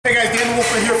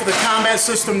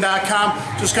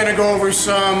combatsystem.com. Just going to go over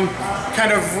some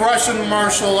kind of Russian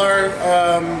martial art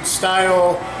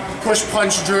style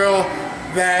push-punch drill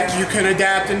that you can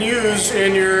adapt and use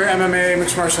in your MMA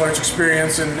mixed martial arts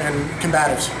experience and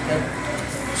combatives. Okay?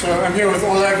 So I'm here with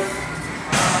Oleg.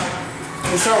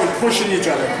 We'll start with pushing each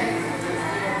other.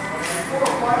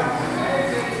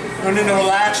 Learning to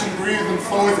relax and breathe and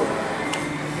flow with it.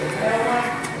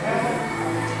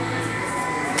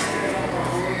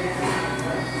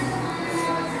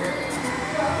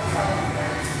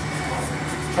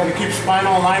 Try to keep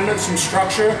spinal alignment, some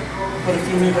structure, but if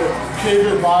you need to pivot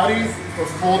your body or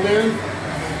fold in,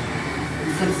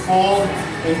 you can fold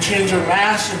and change your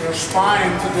mass and your spine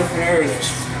to different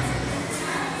areas.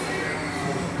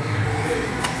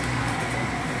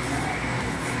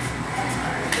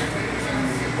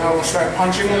 Now we'll start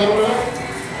punching a little bit.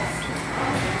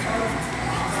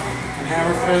 And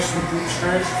hammer fist and brute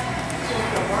strikes.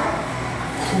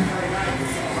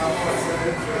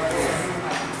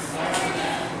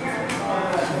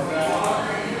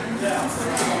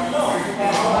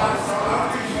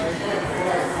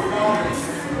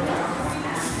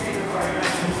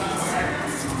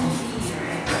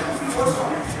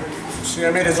 See,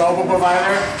 I made his elbow divider.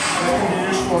 That can be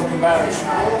useful in combatives.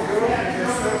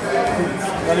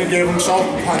 Then he gave himself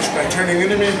a punch by turning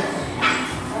into me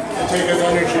to take his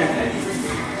energy.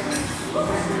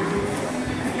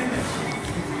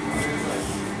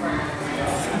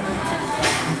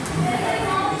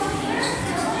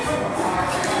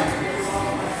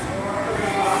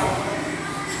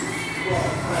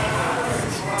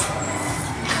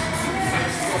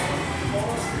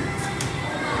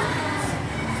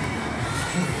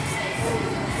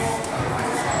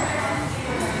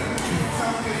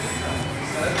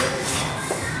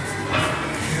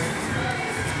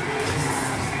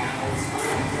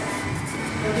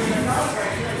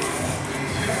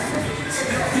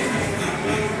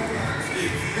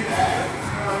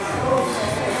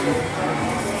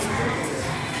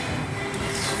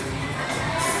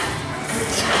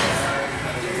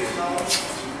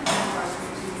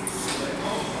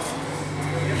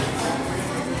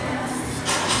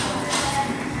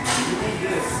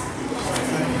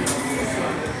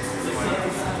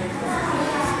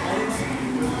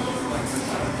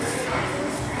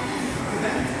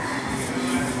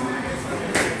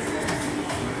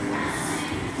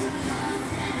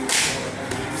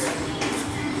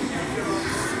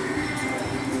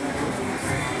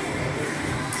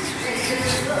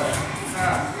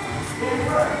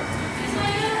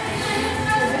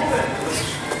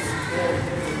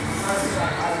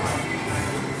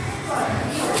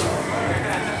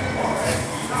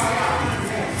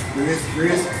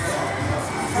 Breathe.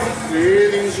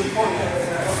 Breathing is important.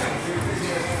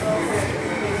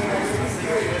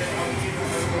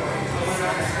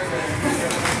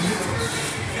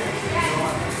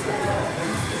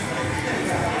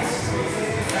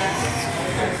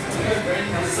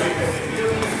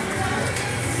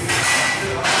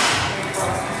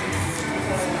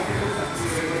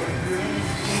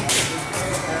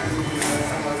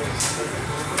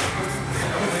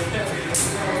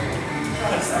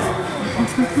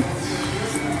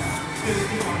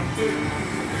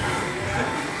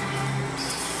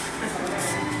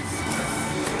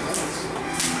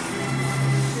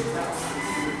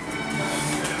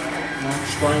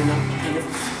 Spine now.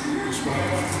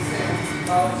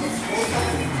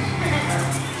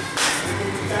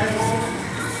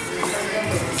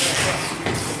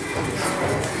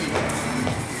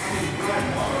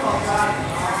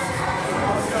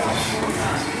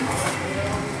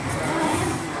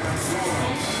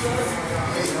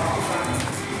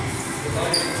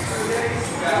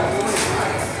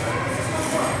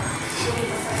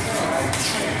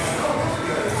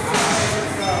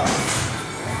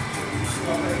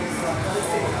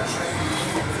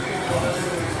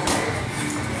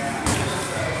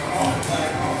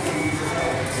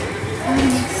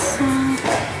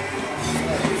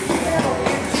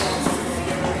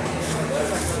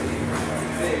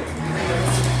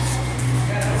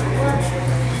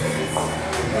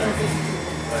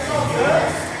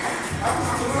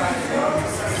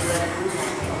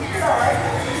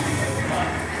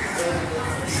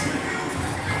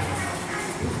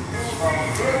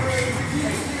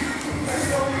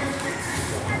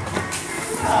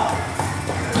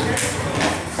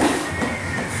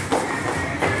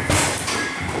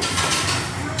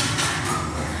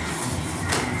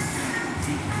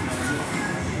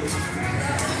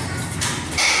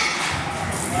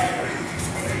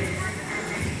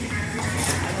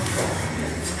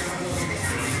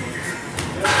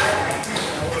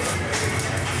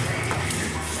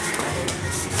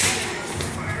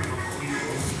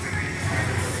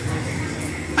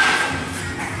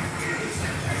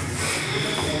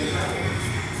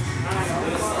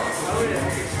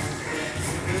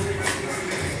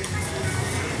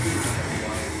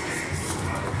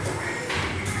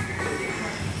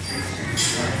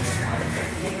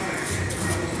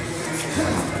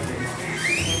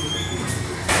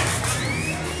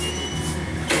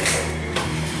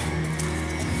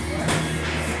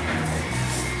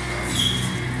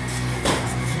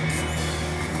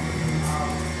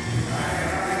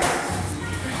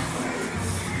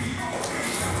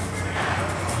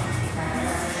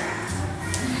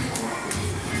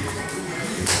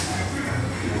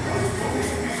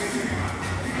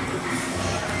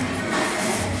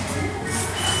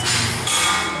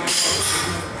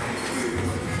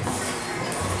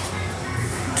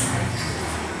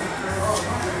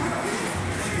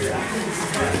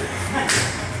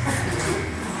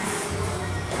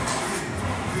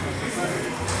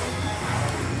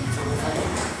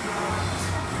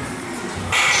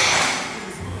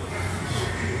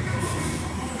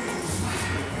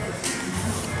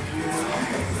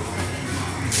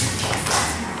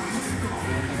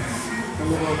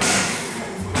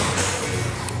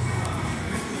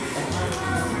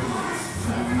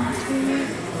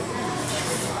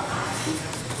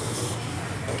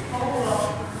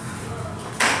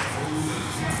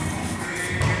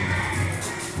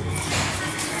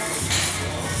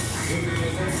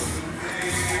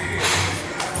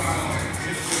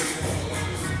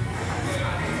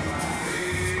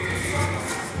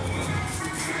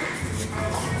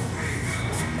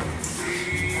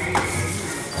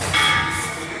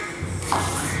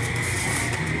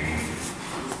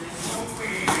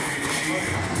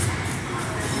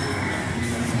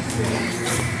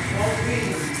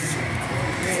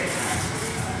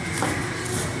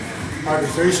 Alright,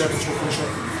 30 seconds, we'll finish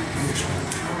up.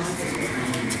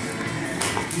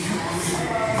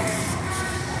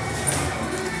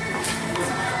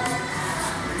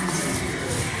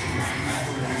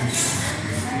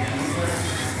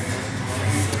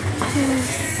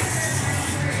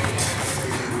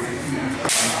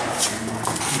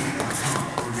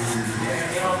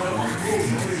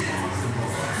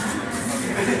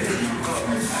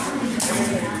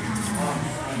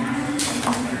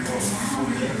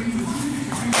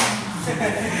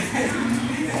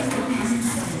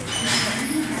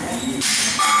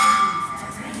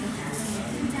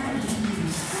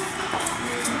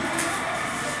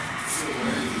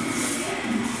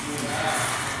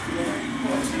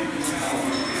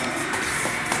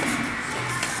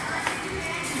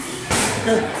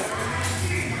 Okay.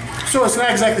 So it's not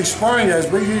exactly sparring, guys,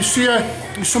 but you see,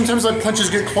 you sometimes let punches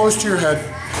get close to your head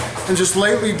and just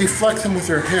lightly deflect them with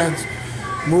your hands.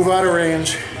 Move out of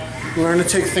range. Learn to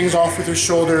take things off with your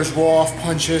shoulders, roll off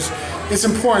punches. It's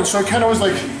important. So it kind of was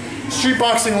like street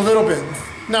boxing a little bit.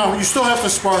 Now, you still have to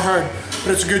spar hard,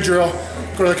 but it's a good drill.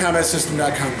 Go to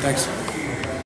thecombatsystem.com. Thanks.